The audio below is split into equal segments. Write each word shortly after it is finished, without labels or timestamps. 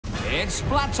It's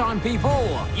Splat time, people!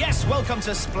 Yes, welcome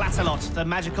to Splatalot, the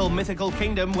magical, mythical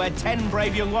kingdom where 10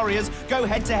 brave young warriors go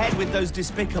head-to-head with those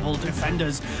despicable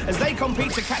defenders as they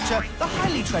compete to capture the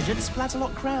highly treasured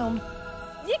Splatalot crown.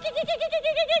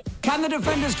 Can the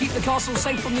defenders keep the castle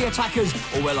safe from the attackers,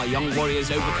 or will our young warriors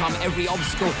overcome every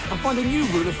obstacle and find a new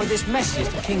ruler for this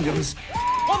messiest of kingdoms?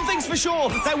 One thing's for sure,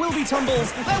 there will be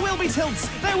tumbles, there will be tilts,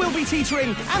 there will be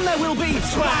teetering, and there will be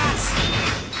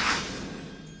splats!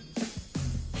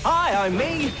 Hi, I'm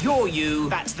me. You're you.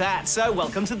 That's that, so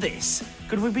welcome to this.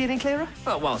 Could we be any clearer?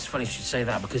 Oh, well, it's funny you should say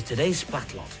that, because today's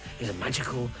Splatalot is a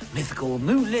magical, mythical,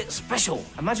 moonlit special.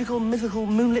 A magical, mythical,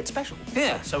 moonlit special?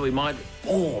 Yeah, so we might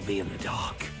all be in the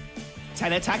dark.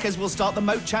 10 attackers will start the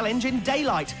Moat challenge in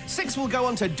daylight. 6 will go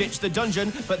on to ditch the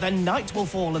dungeon, but then night will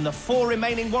fall and the 4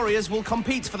 remaining warriors will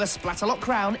compete for the Splatalot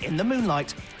crown in the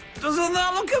moonlight. Doesn't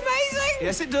that look amazing?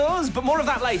 Yes, it does, but more of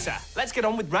that later. Let's get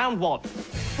on with round 1.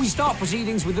 We start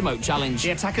proceedings with the Moat challenge.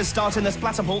 The attackers start in the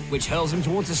Splatterpool, which hurls them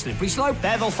towards a slippery slope.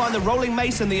 There they'll find the rolling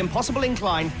mace and the impossible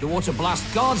incline. The water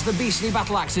blast guards the beastly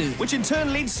battle axes, which in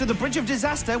turn leads to the Bridge of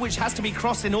Disaster, which has to be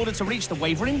crossed in order to reach the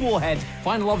wavering warhead.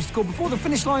 Final obstacle before the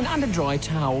finish line and a dry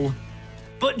towel.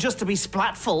 But just to be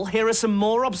splatful, here are some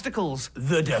more obstacles.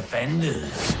 The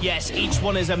defenders. Yes, each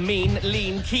one is a mean,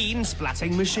 lean, keen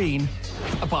splatting machine.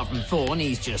 Apart from Thorn,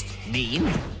 he's just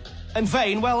mean. And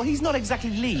Vane, well, he's not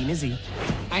exactly lean, is he?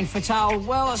 And Fatal,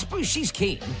 well, I suppose she's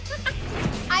keen.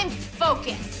 I'm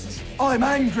focused. I'm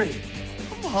angry.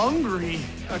 I'm hungry.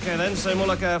 Okay then, so more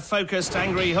like a focused,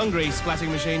 angry, hungry splatting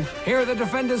machine. Here are the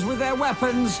defenders with their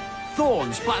weapons. Thorn,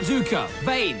 Splatzuka,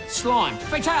 Vane, Slime,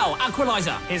 Fatal,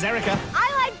 Aqualizer. Here's Erica.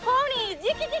 I like ponies.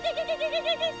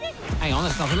 Hang on,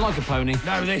 that's nothing like a pony.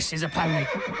 No, this is a pony.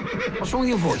 What's wrong with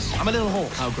your voice? I'm a little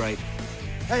horse. Oh, great.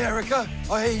 Hey, Erica,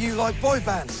 I hear you like boy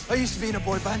bands. I used to be in a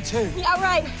boy band too. Yeah,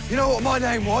 right. You know what my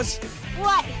name was?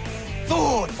 What?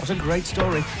 Thorn. What a great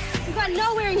story. You got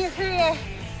nowhere in your career.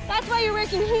 That's why you're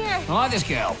working here. I like this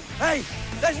girl. Hey,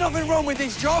 there's nothing wrong with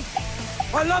this job.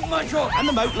 I love my job. And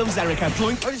the Moat loves Erica.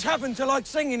 Ploink. I just happen to like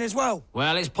singing as well.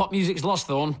 Well, it's pop music's lost,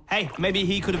 Thorn. Hey, maybe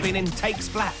he could have been in Take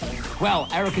Splat. Well,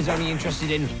 Erica's only interested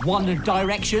in one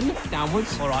direction,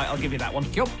 downwards. All right, I'll give you that one.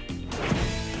 Yup.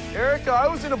 Erica, I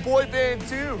was in a boy band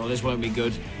too. Well, this won't be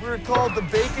good. We were called the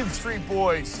Bacon Street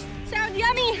Boys. Sounds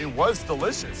yummy. It was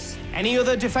delicious. Any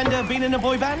other defender been in a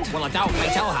boy band? Well, I doubt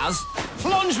Fatal has.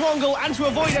 Flonge-wongle, and to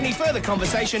avoid any further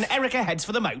conversation, Erica heads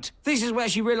for the Moat. This is where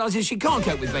she realises she can't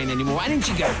cope with Vane anymore, and in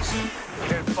she goes.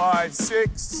 And 5,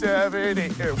 6, 7,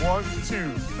 8. 1,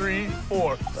 2, 3,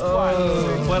 4.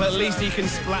 Well, at least he can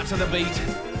splat to the beat.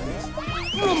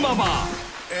 Rumbaba!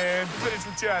 And finish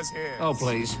with jazz hands. Oh,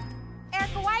 please.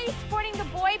 Erica, why are you supporting the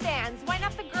boy bands? Why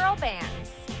not the girl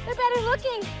bands? They're better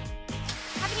looking.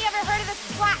 Haven't you ever heard of the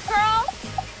Splat Girls?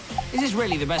 Is this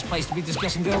really the best place to be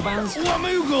discussing girl bands?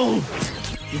 Wamoogle!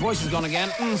 Your voice has gone again.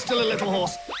 Still a little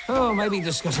hoarse. Oh, maybe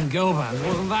discussing girl bands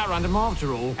wasn't that random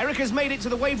after all. Erica's made it to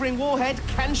the wavering warhead.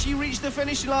 Can she reach the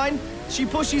finish line? She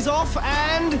pushes off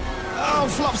and... oh,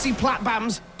 flopsy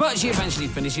plat-bams. But she eventually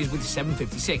finishes with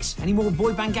 756. Any more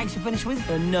boy band gags to finish with?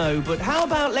 No, but how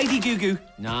about Lady Goo Goo?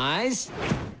 Nice.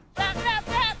 Rap, rap,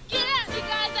 rap. Get out, you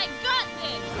guys. I got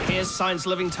this. Here's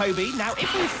science-loving Toby. Now,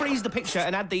 if we freeze the picture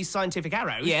and add these scientific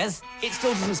arrows... Yes? It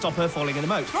still doesn't stop her falling in the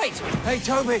moat. Great. Hey,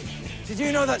 Toby, did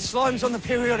you know that slime's on the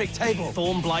periodic table?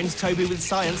 Thorn blinds Toby with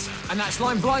science. And that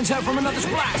slime blinds her from another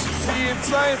splat. See, in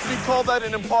science, we call that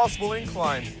an impossible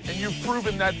incline. And you've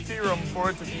proven that theorem for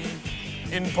it to be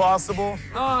impossible.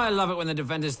 Oh, I love it when the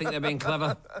defenders think they're being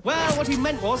clever. Well, what he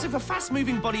meant was, if a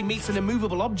fast-moving body meets an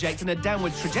immovable object in a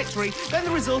downward trajectory, then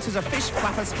the result is a fish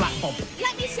flapper splat bomb.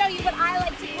 Let me show you what I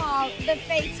like to call the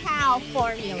Fatal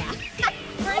formula.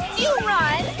 First you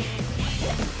run,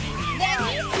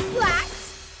 then you splat,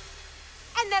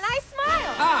 and then I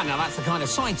smile. Ah, now that's the kind of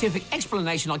scientific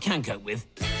explanation I can cope with.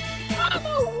 I'm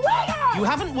a winner! You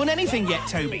haven't won anything yet,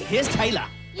 Toby. Here's Taylor.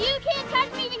 You can't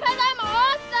touch me because I'm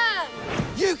awesome!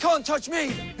 You can't touch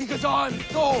me because I'm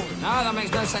Thorn. No, that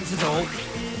makes no sense at all.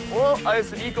 Well, I have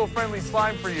some eco-friendly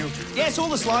slime for you. Yes, all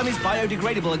the slime is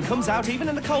biodegradable and comes out even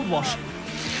in a cold wash.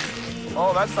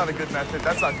 Oh, that's not a good method.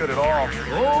 That's not good at all.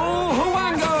 Oh,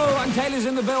 Huango! And Taylor's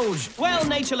in the bilge. Well,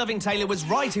 nature-loving Taylor was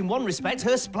right in one respect.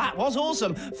 Her splat was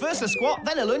awesome. First a squat,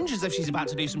 then a lunge as if she's about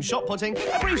to do some shot putting,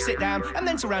 a brief sit-down, and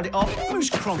then to round it off,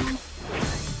 moosh cronk.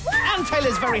 And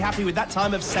Taylor's very happy with that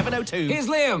time of 7:02. Here's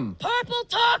Liam. Purple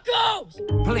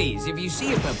tacos! Please, if you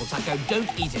see a purple taco, don't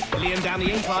eat it. Liam down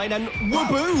the incline and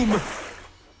wha-boom!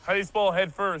 How do you spell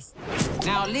head first?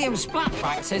 Now, Liam's splat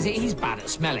fact says that he's bad at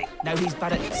smelling. No, he's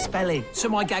bad at spelling. So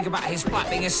my gag about his splat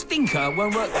being a stinker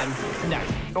won't work then. No.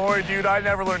 Don't worry, dude. I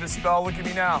never learned to spell. Look at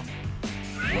me now.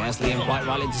 Yes, Liam quite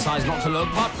rightly decides not to look,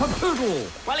 but Papoodle!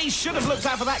 Well, he should have looked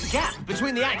out for that gap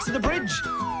between the axe and the bridge.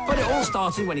 But it all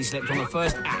started when he slipped on the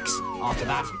first axe. After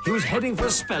that, he was heading for a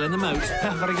spell in the moat.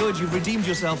 Very good, you've redeemed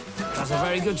yourself. That's a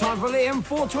very good time for Liam,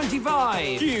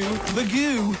 4:25. Cue the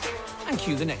goo. And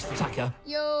cue the next attacker.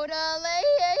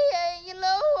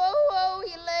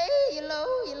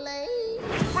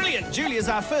 Brilliant, Julia's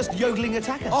our first yodeling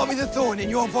attacker. I'll be the thorn in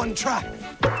your one trap.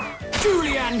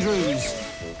 Julie Andrews!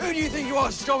 Who do you think you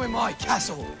are storming my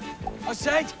castle? I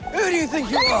said, who do you think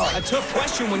you are? A tough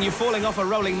question when you're falling off a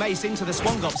rolling mace into the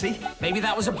Swangopsy. Maybe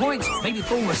that was a point. Maybe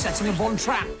Thorn was setting a one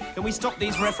trap. Can we stop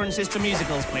these references to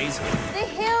musicals, please? The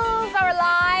hills are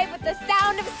alive with the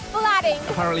sound of splatting.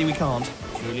 Apparently we can't.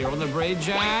 Julia on the bridge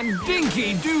and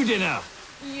Dinky do dinner.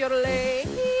 Yodelay,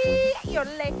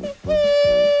 yodelay,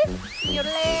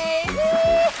 yodelay.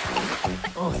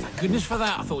 Oh, thank goodness for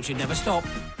that. I thought she'd never stop.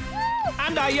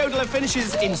 And our yodeler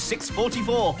finishes in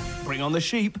 6:44. Bring on the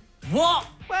sheep. What?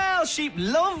 Well, sheep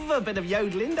love a bit of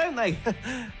yodeling, don't they?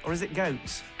 Or is it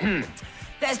goats?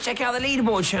 Let's check out the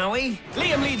leaderboard, shall we?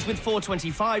 Liam leads with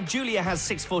 4:25, Julia has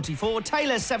 6:44,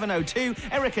 Taylor 7:02,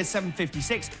 Erica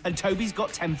 7:56, and Toby's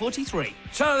got 10:43.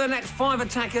 So the next 5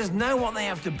 attackers know what they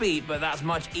have to beat, but that's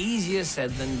much easier said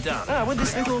than done. Would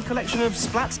this little collection of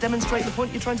splats demonstrate the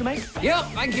point you're trying to make? Yep,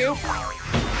 thank you.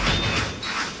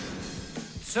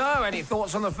 So, any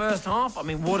thoughts on the first half? I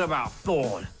mean, what about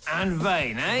Thorn and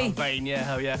Vane, eh? Vane, yeah,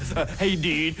 hell yeah. Hey,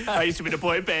 dude, I used to be the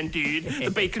boy band, dude. The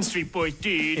Bacon Street Boys,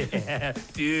 dude.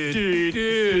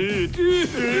 Dude.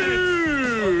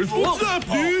 What's up,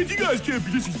 dude? You guys can't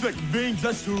be disrespecting Veins.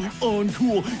 That's totally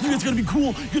uncool. You guys gotta be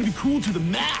cool. You gotta be cool to the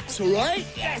max, all right?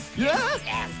 Yes. Yeah?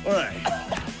 Yes. All right.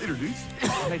 Later, dudes.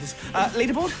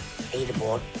 Leaderboard?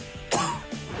 Leaderboard.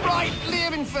 Right,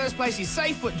 Liam in first place is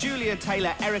safe, but Julia,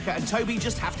 Taylor, Erica, and Toby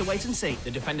just have to wait and see.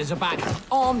 The defenders are back,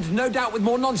 armed, no doubt, with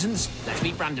more nonsense. Let's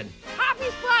meet Brandon.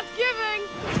 Happy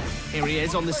Splatsgiving! Here he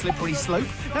is on the slippery slope.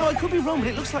 Now, I could be wrong, but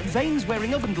it looks like Vane's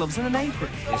wearing oven gloves and an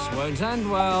apron. This won't end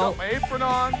well. Got my apron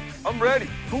on. I'm ready.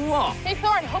 For what? Hey,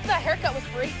 Thorn, hope that haircut was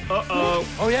free. Uh-oh.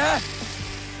 Oh, yeah?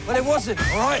 Well, it wasn't,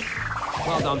 all right?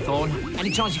 Well done, Thorn.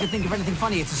 Any chance you can think of anything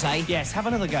funnier to say? Yes, have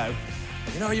another go.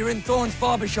 You know, you're in Thorn's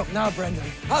barbershop now, Brendan.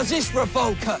 How's this for a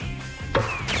bowl cut?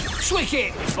 Swick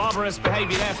it! Barbarous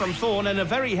behaviour there from Thorn and a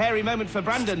very hairy moment for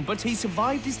Brandon, but he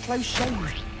survived his close shave.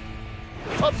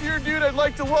 Up here, dude, I'd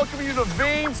like to welcome you to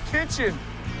Vane's Kitchen.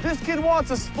 This kid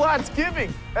wants a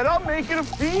Splatsgiving, and I'm making a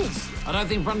feast. I don't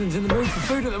think Brandon's in the mood for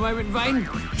food at the moment, Vane.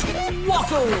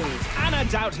 Waffle! And I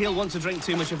doubt he'll want to drink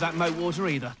too much of that moat water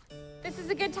either. This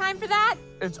is a good time for that?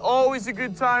 It's always a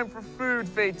good time for food,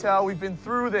 Fatal. We've been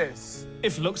through this.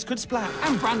 If looks could splat.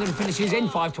 And Brandon finishes in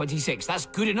 5:26. That's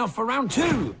good enough for round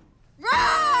 2.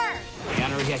 Roar!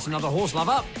 Brianna is yet another horse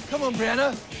lover. Come on,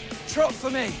 Brianna. Trot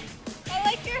for me. I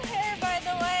like your hair, by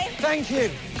the way. Thank you.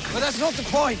 But that's not the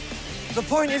point. The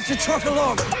point is to trot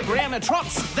along. Brianna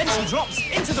trots, then she drops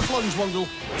into the plunge wongle.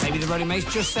 Maybe the rolling mace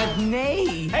just said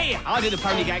nay. Hey, I did the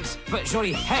pony gags. But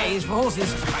surely hay is for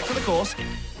horses. Back to the course.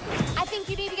 I think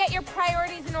you need to get your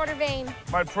priorities in order, Vane.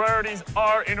 My priorities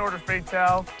are in order,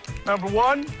 Fatal. Number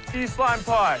 1, key slime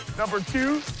pie. Number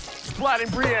 2, Splat and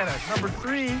Brianna. Number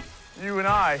 3, you and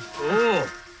I.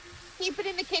 Oh. Keep it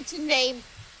in the kitchen, Vane.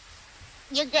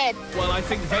 You're good. Well, I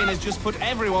think Vane has just put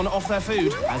everyone off their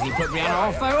food. Has he put Brianna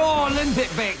off though? Oh, limpet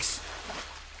Bix.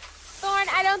 Thorn,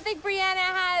 I don't think Brianna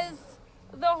has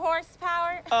the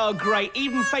horsepower. Oh, great.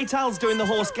 Even Fatal's doing the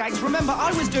horse gags. Remember,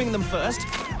 I was doing them first.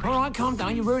 All right, calm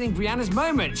down. You're ruining Brianna's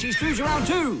moment. She's through to round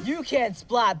 2. You can't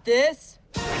splat this.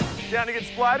 Down to get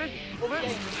splatted? Well,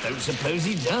 then. Don't suppose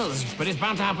he does, but it's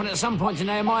bound to happen at some point to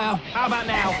Nehemiah. How about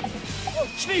now?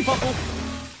 Schneepoppel.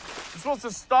 You're supposed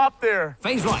to stop there.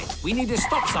 Faye's right. We need a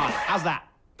stop sign. How's that?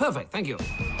 Perfect, thank you.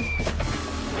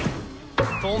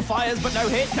 Thorn fires, but no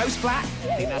hit, no splat.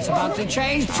 I think that's about to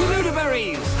change to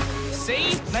Ludaberries.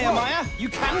 See, Nehemiah, you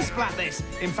can splat this.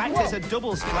 In fact, it's a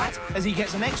double splat as he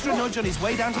gets an extra nudge on his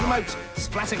way down to the moat.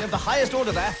 Splatting of the highest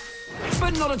order there.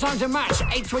 But not a time to match.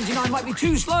 8:29 might be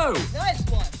too slow. Nice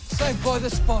one. Saved by the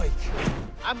spike.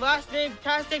 I'm last name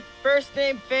Tastic, first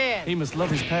name Fan. He must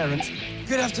love his parents.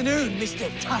 Good afternoon, Mr.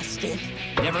 Tastic.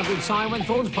 Never a good sign when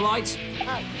Thorn's polite.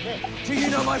 Do you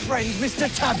know my friend, Mr.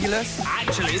 Tabulous?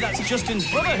 Actually, that's Justin's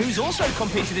brother who's also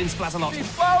competed in Splatalot. See,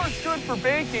 flour's good for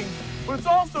baking, but it's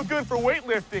also good for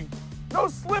weightlifting. No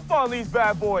slip on these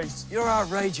bad boys. You're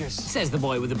outrageous. Says the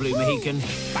boy with the blue Mohican.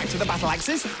 Back to the battle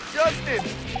axes. Justin,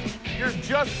 you're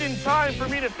just in time for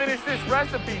me to finish this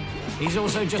recipe. He's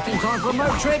also just in time for a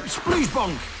moat trip. Sploosh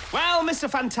bonk. Well, Mr.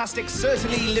 Fantastic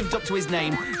certainly lived up to his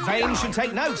name. Vane should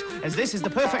take note, as this is the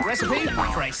perfect recipe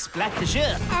for a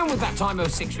Splatalot. And with that time of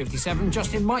 6:57,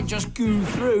 Justin might just goo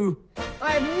through.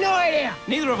 I have no idea.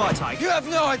 Neither have I, Tyke. You have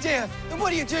no idea. Then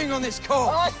what are you doing on this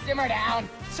court? Oh, simmer down.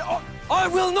 So, I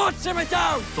will not simmer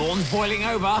down. Thorn's boiling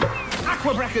over.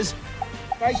 Aquabreakers.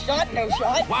 Nice shot, no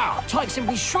shot. Wow, Tyke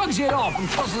simply shrugs it off and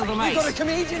tosses the mace. We've got a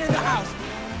comedian in the house.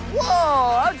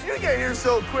 Whoa, how'd you get here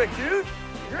so quick, dude?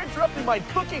 You're interrupting my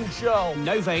cooking show.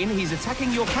 No, Vane, he's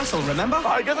attacking your castle, remember?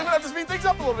 I guess I'm gonna have to speed things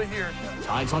up a little bit here.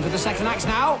 Tyke's onto the second axe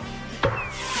now.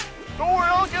 Don't worry,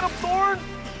 I'll get him, Thorn.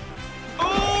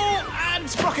 Oh, and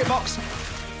Sprocket Box.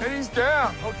 And he's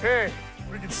down. Okay,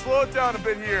 we can slow it down a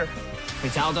bit here.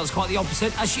 Vital does quite the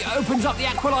opposite as she opens up the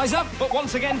aqualizer. But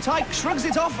once again, Tyke shrugs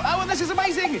it off. Oh, and this is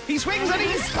amazing. He swings and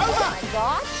he's over. Oh my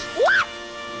gosh. What?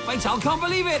 Vital can't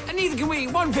believe it, and neither can we.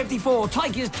 154,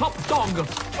 Tyke is top dog.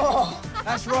 Oh,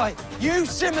 that's right. You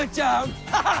simmer down.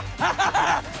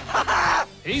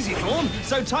 Easy, Thorn.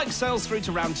 So Tyke sails through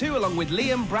to round 2 along with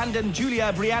Liam, Brandon,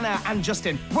 Julia, Brianna and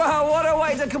Justin. Well, what a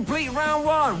way to complete round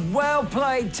 1. Well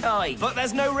played, Tyke. But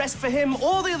there's no rest for him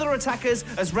or the other attackers,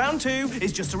 as round 2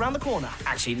 is just around the corner.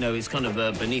 Actually, no, it's kind of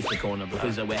beneath the corner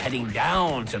because we're heading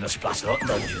down to the Splatalot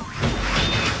dungeon.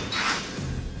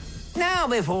 Now,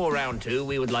 before round 2,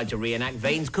 we would like to reenact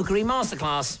Vane's cookery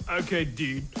masterclass. Okay,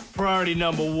 dude. Priority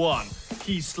number 1,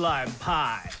 key slime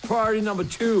pie. Priority number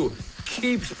 2,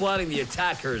 keep splatting the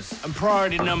attackers. And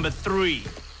priority number 3,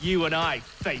 you and I,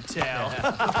 Fatal.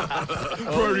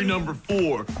 Priority number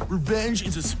 4, revenge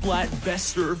is a splat best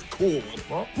served cold.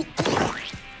 What?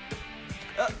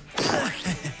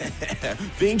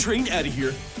 Vane trained out of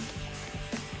here.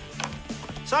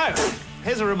 So,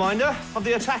 here's a reminder of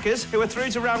the attackers who are through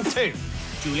to round 2.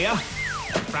 Julia,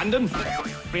 Brandon,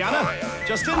 Brianna,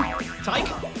 Justin, Tyke,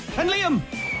 and Liam.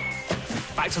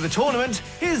 Back to the tournament,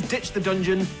 here's Ditch the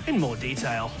Dungeon in more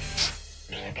detail.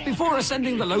 Before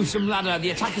ascending the loathsome ladder,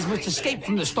 the attackers must escape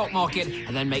from the stock market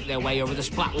and then make their way over the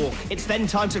splat walk. It's then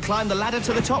time to climb the ladder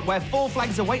to the top, where 4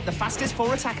 flags await the fastest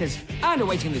 4 attackers. And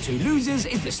awaiting the 2 losers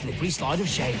is the slippery slide of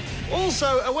shame.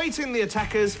 Also, awaiting the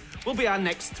attackers will be our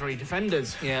next 3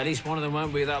 defenders. Yeah, at least one of them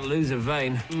won't be that loser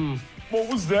Vane. What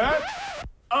was that?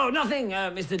 Oh, nothing,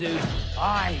 Mr. Dude.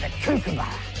 I'm the kookaburra.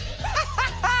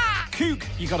 Kook,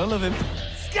 you gotta love him.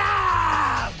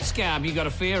 Scab, you gotta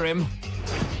fear him.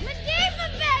 Medieval,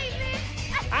 baby!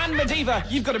 And Medivh,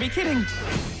 you've gotta be kidding.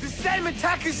 The same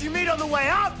attackers you meet on the way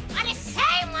up? Are the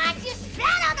same ones you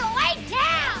spent on the way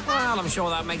down! Well, I'm sure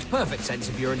that makes perfect sense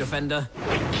if you're a defender.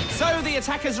 So the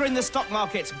attackers are in the stock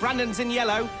market. Brandon's in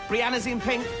yellow, Brianna's in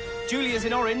pink, Julia's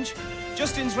in orange,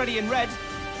 Justin's ready in red,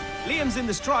 Liam's in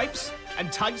the stripes,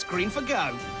 and Tyke's green for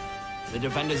go. The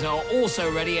defenders are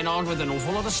also ready and armed with an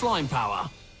awful lot of slime power.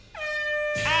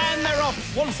 And they're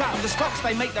off. Once out of the stocks,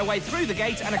 they make their way through the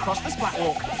gate and across the splat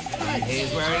walk. And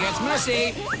here's where it gets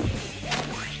messy.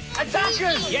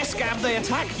 Attackers! Yes, Gab, they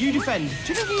attack, you defend.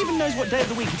 Do you think he even knows what day of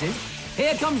the week it is?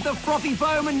 Here comes the frothy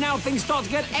foam, and now things start to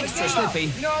get extra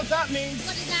slippy. You know what that means?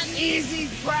 What does that mean? Easy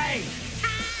prey.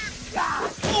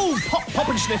 Oh, pop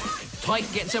and sniff.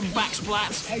 Tyke gets a back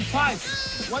splat. Hey, Tyke,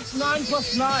 what's 9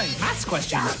 plus 9? Maths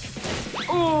questions.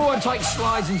 Oh, and Tyke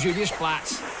slides and Julia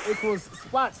splats. Equals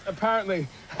splats, apparently.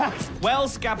 Well,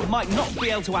 Scab might not be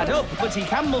able to add up, but he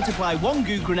can multiply 1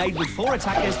 goo grenade with 4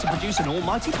 attackers to produce an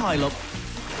almighty pile-up.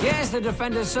 Yes, the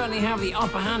defenders certainly have the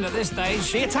upper hand at this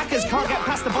stage. The attackers can't get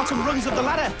past the bottom rungs of the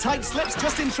ladder. Tyke slips,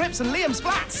 Justin trips, and Liam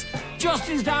splats.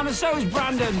 Justin's down and so is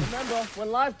Brandon. Remember,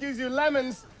 when life gives you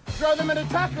lemons, throw them at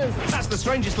attackers. That's the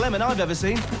strangest lemon I've ever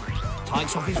seen.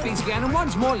 Tyke's off his feet again, and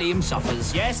once more Liam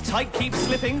suffers. Yes, Tyke keeps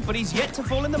slipping, but he's yet to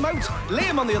fall in the moat.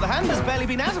 Liam, on the other hand, has barely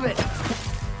been out of it.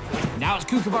 Now it's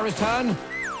Kookaburra's turn.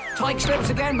 Tyke slips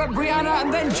again, but Brianna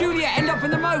and then Julia end up in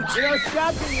the moat. You know,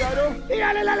 Scab can yodel.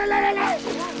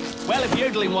 Well, if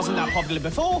yodeling wasn't that popular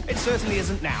before, it certainly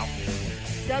isn't now.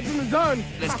 Scab's in the zone.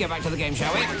 Let's get back to the game,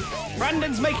 shall we?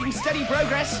 Brandon's making steady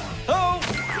progress. Oh,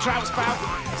 trout spout.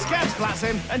 Scab splats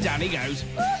him, and down he goes.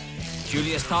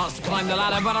 Julia starts to climb the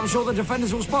ladder, but I'm sure the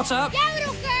defenders will spot her.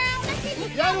 Yodel, girl! Let's see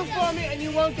what Yodel for me and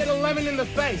you won't get a lemon in the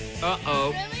face.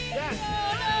 Uh-oh.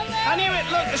 I knew it.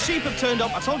 Look, the sheep have turned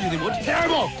up. I told you they would.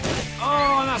 Terrible.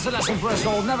 Oh, and that's a lesson for us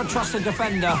all. Never trust a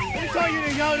defender. Who told you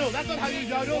to yodel? That's not how you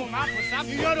yodel.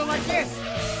 You yodel like this.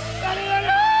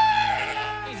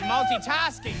 He's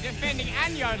multitasking, defending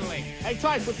and yodeling. Hey,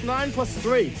 Tyke, what's 9 plus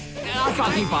 3? I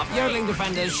can't keep up. Yodeling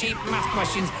defenders, sheep, math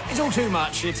questions. It's all too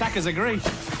much. The attackers agree.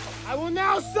 I will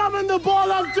now summon the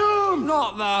Ball of Doom!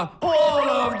 Not the Ball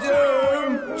of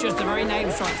Doom! Just the very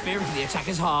name strikes fear into the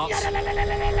attacker's hearts.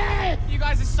 You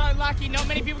guys are so lucky. Not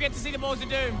many people get to see the Balls of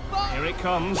Doom. Here it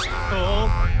comes. Oh,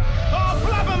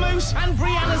 Blabbermoose! And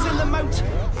Brianna's in the moat.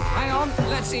 Hang on,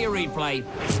 let's see a replay.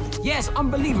 Yes,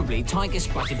 unbelievably, Tyke is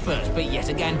splatted first, but yet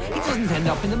again, he doesn't end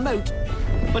up in the moat.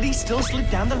 But he still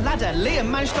slid down the ladder. Liam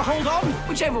managed to hold on.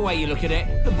 Whichever way you look at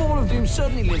it, the Ball of Doom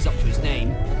certainly lives up to his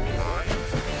name.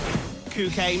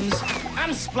 Cook aims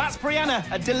and splats Brianna.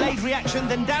 A delayed reaction,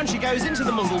 then down she goes into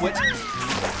the muzzlewit.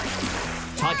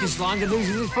 Tyke is slimed and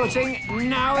loses his footing.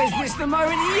 Now is this the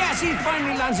moment? Yes, he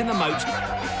finally lands in the moat.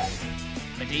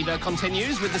 Medivh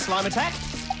continues with the slime attack.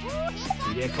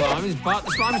 Julia climbs, but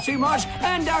the slime is too much,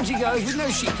 and down she goes with no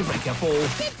sheep to break her fall.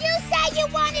 Did you say you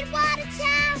wanted water,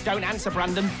 child? Don't answer,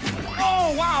 Brandon.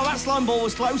 Oh, wow, that slime ball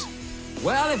was close.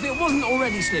 Well, if it wasn't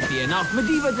already slippy enough,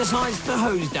 Medivh decides to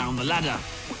hose down the ladder.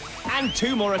 And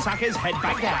 2 more attackers head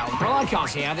back down. Well, I can't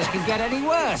see how this could get any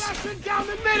worse. Down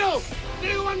the middle! Do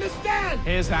you understand?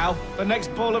 Here's how. The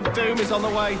next Ball of Doom is on the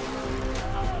way.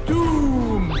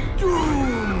 Doom!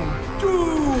 Doom!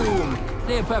 Doom!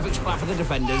 Near perfect splat for the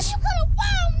defenders. You could have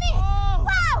wound me!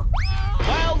 Wow!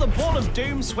 Well, the Ball of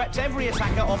Doom swept every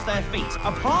attacker off their feet,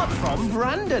 apart from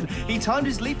Brandon. He timed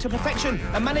his leap to perfection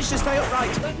and managed to stay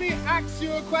upright. Let me ask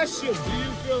you a question. Do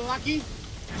you feel lucky?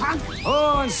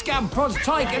 Oh, and Scab prods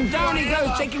Tyke, and down he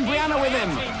goes, taking Brianna with him.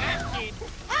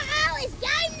 Uh-oh, it's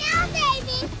game now,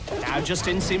 baby! Now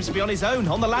Justin seems to be on his own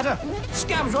on the ladder.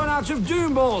 Scab's run out of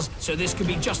Doom Balls, so this could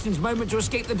be Justin's moment to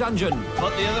escape the dungeon.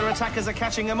 But the other attackers are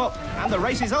catching him up, and the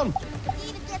race is on.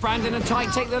 Brandon and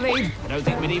Tyke take the lead. I don't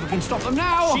think Medivh can stop them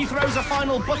now. She throws a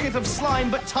final bucket of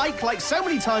slime, but Tyke, like so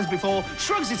many times before,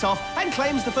 shrugs it off and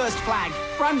claims the first flag.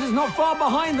 Brandon's not far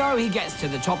behind, though. He gets to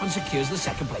the top and secures the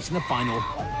second place in the final.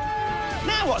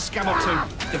 Now what's Scab up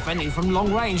to? Defending from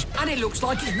long range, and it looks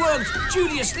like it's worked.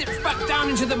 Julia slips back down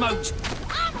into the moat.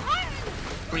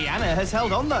 Brianna has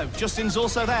held on, though. Justin's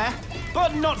also there,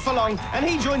 but not for long, and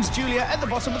he joins Julia at the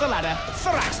bottom of the ladder.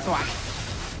 Thrax thwack.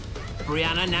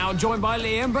 Brianna now joined by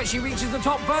Liam, but she reaches the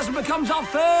top first and becomes our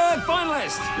third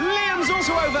finalist. Liam's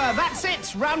also over. That's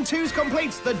it. Round 2's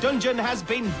complete. The dungeon has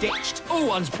been ditched.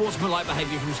 Oh, unsportsmanlike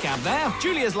behaviour from Scab there.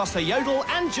 Julia's lost her yodel,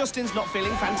 and Justin's not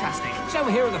feeling fantastic. So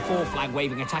here are the 4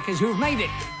 flag-waving attackers who have made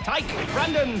it. Tyke,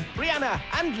 Brandon, Brianna,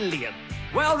 and Liam.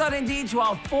 Well done indeed to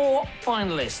our 4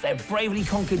 finalists. They've bravely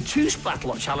conquered 2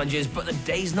 Splatalot challenges, but the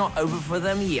day's not over for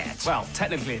them yet. Well,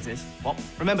 technically it is. What?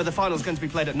 Remember, the final's going to be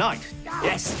played at night.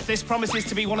 Yes, this promises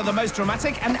to be one of the most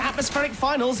dramatic and atmospheric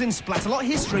finals in Splatalot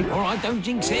history. All right, don't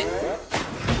jinx it.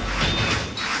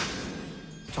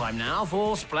 Time now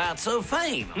for Splats of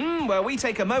Fame. Where we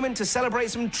take a moment to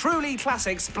celebrate some truly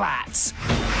classic splats.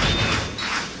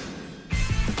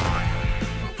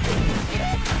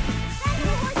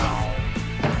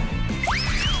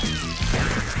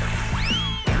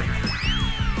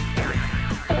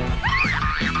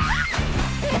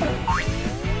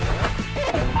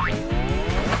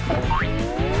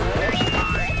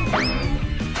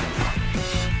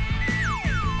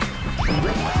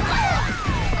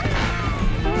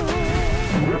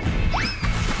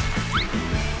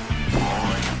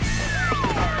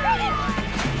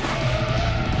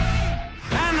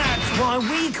 Why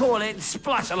we call it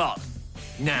Splatalot.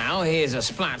 Now, here's a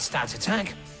splat stat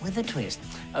attack with a twist.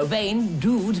 Oh, Vane,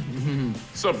 dude.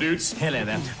 Sup, dudes? Hello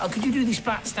there. Could you do the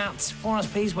splat stats for us,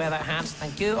 please? Wear that hat.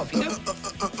 Thank you. Off you go.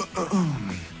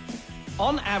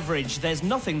 On average, there's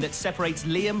nothing that separates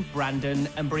Liam, Brandon,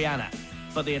 and Brianna.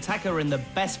 But the attacker in the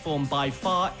best form by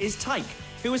far is Tyke,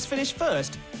 who has finished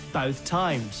first both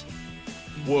times.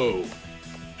 Whoa.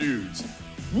 Dudes.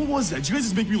 What was that? Did you guys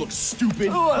just make me look stupid?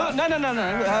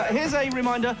 No. Here's a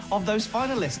reminder of those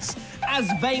finalists. As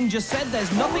Vane just said,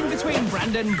 there's nothing between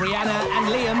Brandon, Brianna, and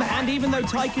Liam, and even though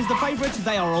Tyke is the favourite,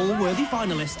 they are all worthy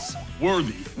finalists.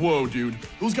 Worthy? Whoa, dude.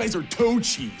 Those guys are toe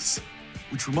cheese.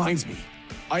 Which reminds me,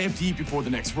 I have to eat before the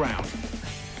next round.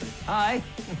 Hi,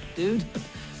 dude.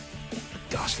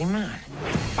 Ghastly man.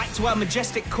 Back to our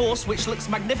majestic course, which looks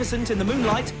magnificent in the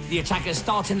moonlight. The attackers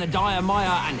start in the dire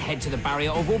mire and head to the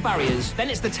barrier of all barriers. Then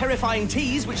it's the terrifying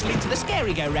tees, which lead to the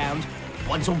scary go-round.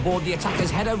 Once on board, the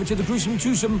attackers head over to the gruesome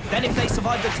twosome. Then if they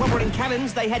survive the clobbering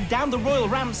cannons, they head down the royal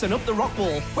ramps and up the rock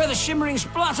wall, where the shimmering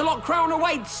Splatalot crown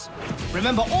awaits.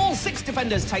 Remember, all 6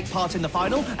 defenders take part in the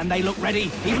final, and they look ready,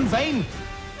 even Vane.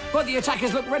 But the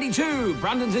attackers look ready too.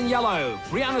 Brandon's in yellow,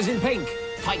 Brianna's in pink,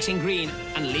 Tyke's in green,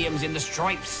 and Liam's in the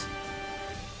stripes.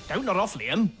 Don't nod off,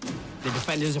 Liam. The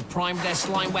defenders have primed their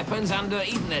slime weapons and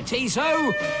eaten their tea,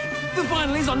 so the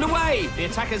final is underway. The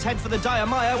attackers head for the dire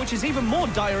mire, which is even more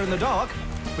dire in the dark.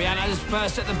 Brianna's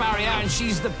first at the barrier, and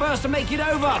she's the first to make it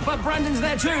over. But Brandon's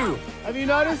there too. Have you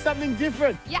noticed something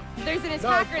different? Yeah, there's an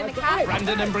attacker in the castle.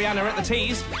 Brandon and Brianna at the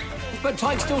tees. But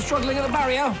Tyke's still struggling at the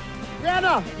barrier.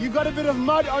 Brianna, you got a bit of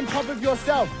mud on top of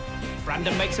yourself.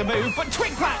 Brandon makes a move, but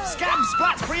twig-plat, Scab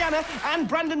splats Brianna, and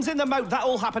Brandon's in the moat. That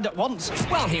all happened at once.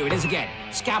 Well, here it is again.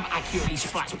 Scab accurately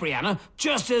splats Brianna,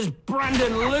 just as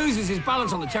Brandon loses his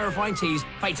balance on the terrifying tees.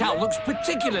 Fatal looks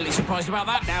particularly surprised about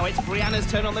that. Now it's Brianna's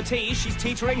turn on the tees. She's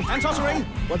teetering and tottering.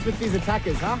 What's with these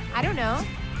attackers, huh? I don't know.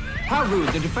 How rude,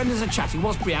 the defenders are chatting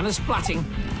whilst Brianna's splatting.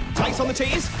 Tyke's on the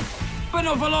tees. But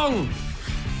not for long.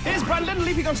 Here's Brandon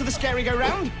leaping onto the scary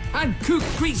go-round. And Kook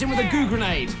greets him with a goo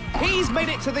grenade. He's made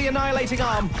it to the annihilating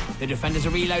arm. The defenders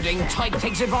are reloading. Tyke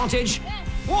takes advantage.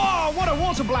 Whoa, what a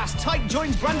water blast. Tyke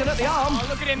joins Brandon at the arm. Oh,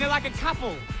 look at him, they're like a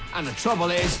couple. And the trouble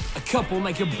is, a couple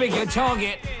make a bigger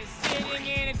target. Sitting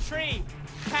in a tree.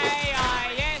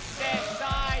 K-I-S-S-I-N-G.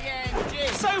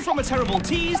 So from a terrible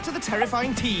tease to the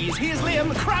terrifying tease, here's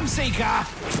Liam, Crab Seeker.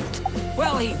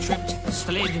 Well, he tripped,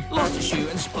 slid, lost a shoe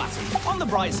and splattered. On the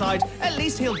bright side, at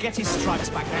least he'll get his stripes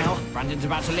back now. Brandon's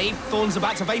about to leap, Thorn's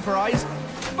about to vaporize.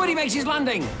 but he makes his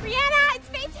landing. Brianna, it's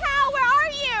Fatal. Where are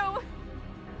you?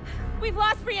 We've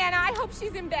lost Brianna. I hope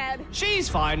she's in bed. She's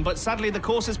fine, but sadly the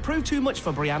course has proved too much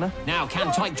for Brianna. Now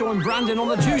can Tyke join Brandon on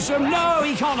the twosome? No,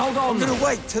 he can't hold on. I'm gonna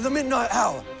wait till the midnight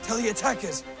hour. Tell the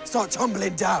attackers start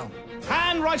tumbling down.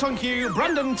 And right on cue,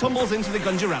 Brandon tumbles into the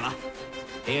Gunjarella.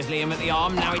 Here's Liam at the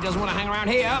arm. Now he doesn't want to hang around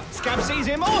here. Scab sees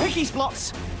him. Oh, Hickey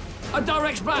splots. A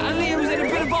direct splat, and Liam's in a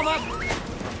bit of bother.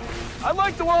 I'd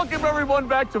like to welcome everyone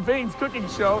back to Vane's cooking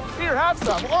show. Here, have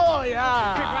some. Oh,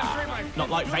 yeah. Not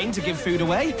like Vane to give food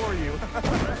away. For you.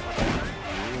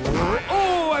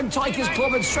 Oh, and Tyke is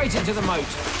clobbered straight into the moat.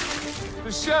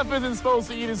 The chef isn't supposed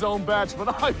to eat his own batch,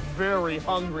 but I'm very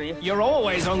hungry. You're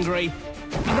always hungry.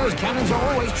 And those cannons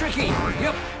are always tricky.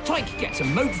 Yep, Tyke gets a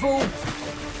moatful,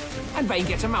 and Vane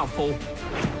gets a mouthful.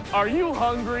 Are you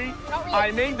hungry? Not really.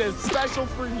 I made this special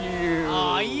for you.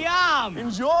 Oh, yum!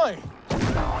 Enjoy.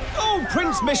 Oh,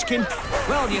 Prince Mishkin.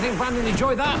 Well, do you think Brandon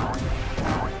enjoyed that?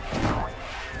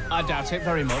 I doubt it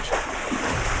very much.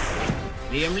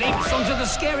 Liam leaps onto the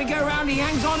scary go-round. He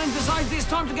hangs on and decides this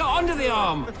time to go under the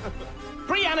arm.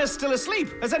 Brianna's still asleep.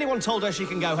 Has anyone told her she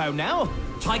can go home now?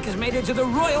 Tyke has made it to the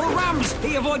royal ramps.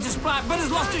 He avoids a splat, but has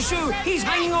lost a shoe. He's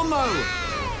hanging on, though.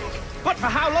 But for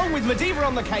how long with Medivh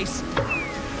on the case?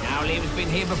 Now Liam's been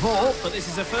here before. But this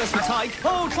is a first for Tyke.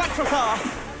 Oh, clack for car.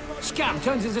 Scab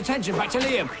turns his attention back to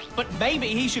Liam. But maybe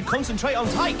he should concentrate on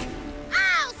Tyke.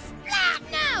 Oh, Splat,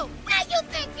 no! Now you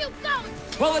think you don't!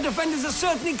 Well, the defenders are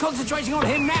certainly concentrating on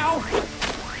him now.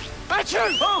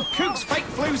 Oh, Kook's fake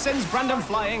flu sends Brandon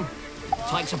flying.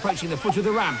 Tyke's approaching the foot of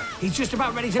the ramp. He's just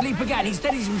about ready to leap again. He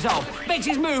steadies himself, makes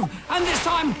his move, and this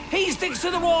time he sticks to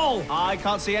the wall. I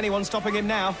can't see anyone stopping him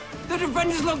now. The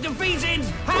defenders look defeated.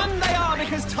 And they are,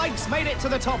 because Tyke's made it to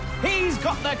the top. He's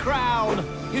got the crown.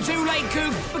 You're too late,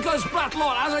 Kook, because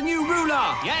Splatalot has a new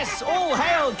ruler. Yes, all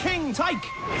hail King Tyke.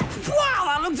 Wow,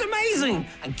 that looks amazing.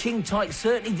 And King Tyke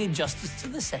certainly did justice to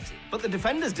the setting. But the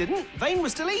defenders didn't. Vane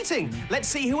was still eating. Let's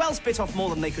see who else bit off more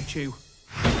than they could chew.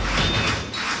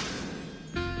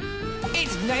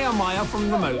 It's Nehemiah from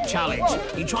the Moat Challenge.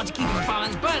 He tried to keep his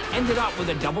balance, but ended up with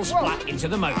a double splat into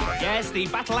the moat. Yes, the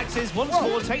battle axes once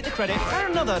more take the credit for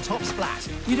another top splat.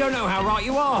 You don't know how right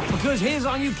you are, because here's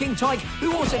our new King Tyke,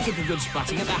 who also took a good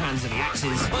splatting at the hands of the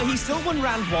axes. But he still won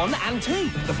round 1 and 2.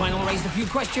 The final raised a few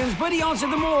questions, but he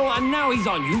answered them all, and now he's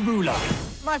our new ruler.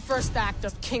 My first act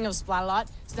of King of Splatalot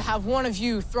is to have one of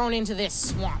you thrown into this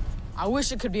swamp. I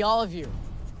wish it could be all of you,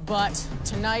 but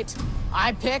tonight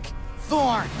I pick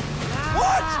Thorn.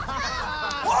 What?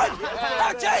 What?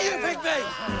 How dare you pick me?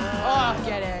 Oh,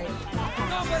 get a.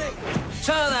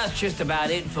 So that's just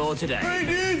about it for today. Hey,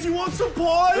 dudes, you want some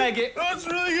pie? Leg it. That's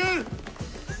really good.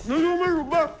 Look at me,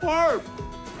 back part.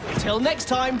 Till next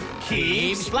time,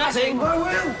 keep splatting. I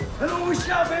will, and always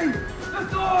shall be. The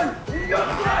Thorn in your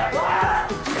flat.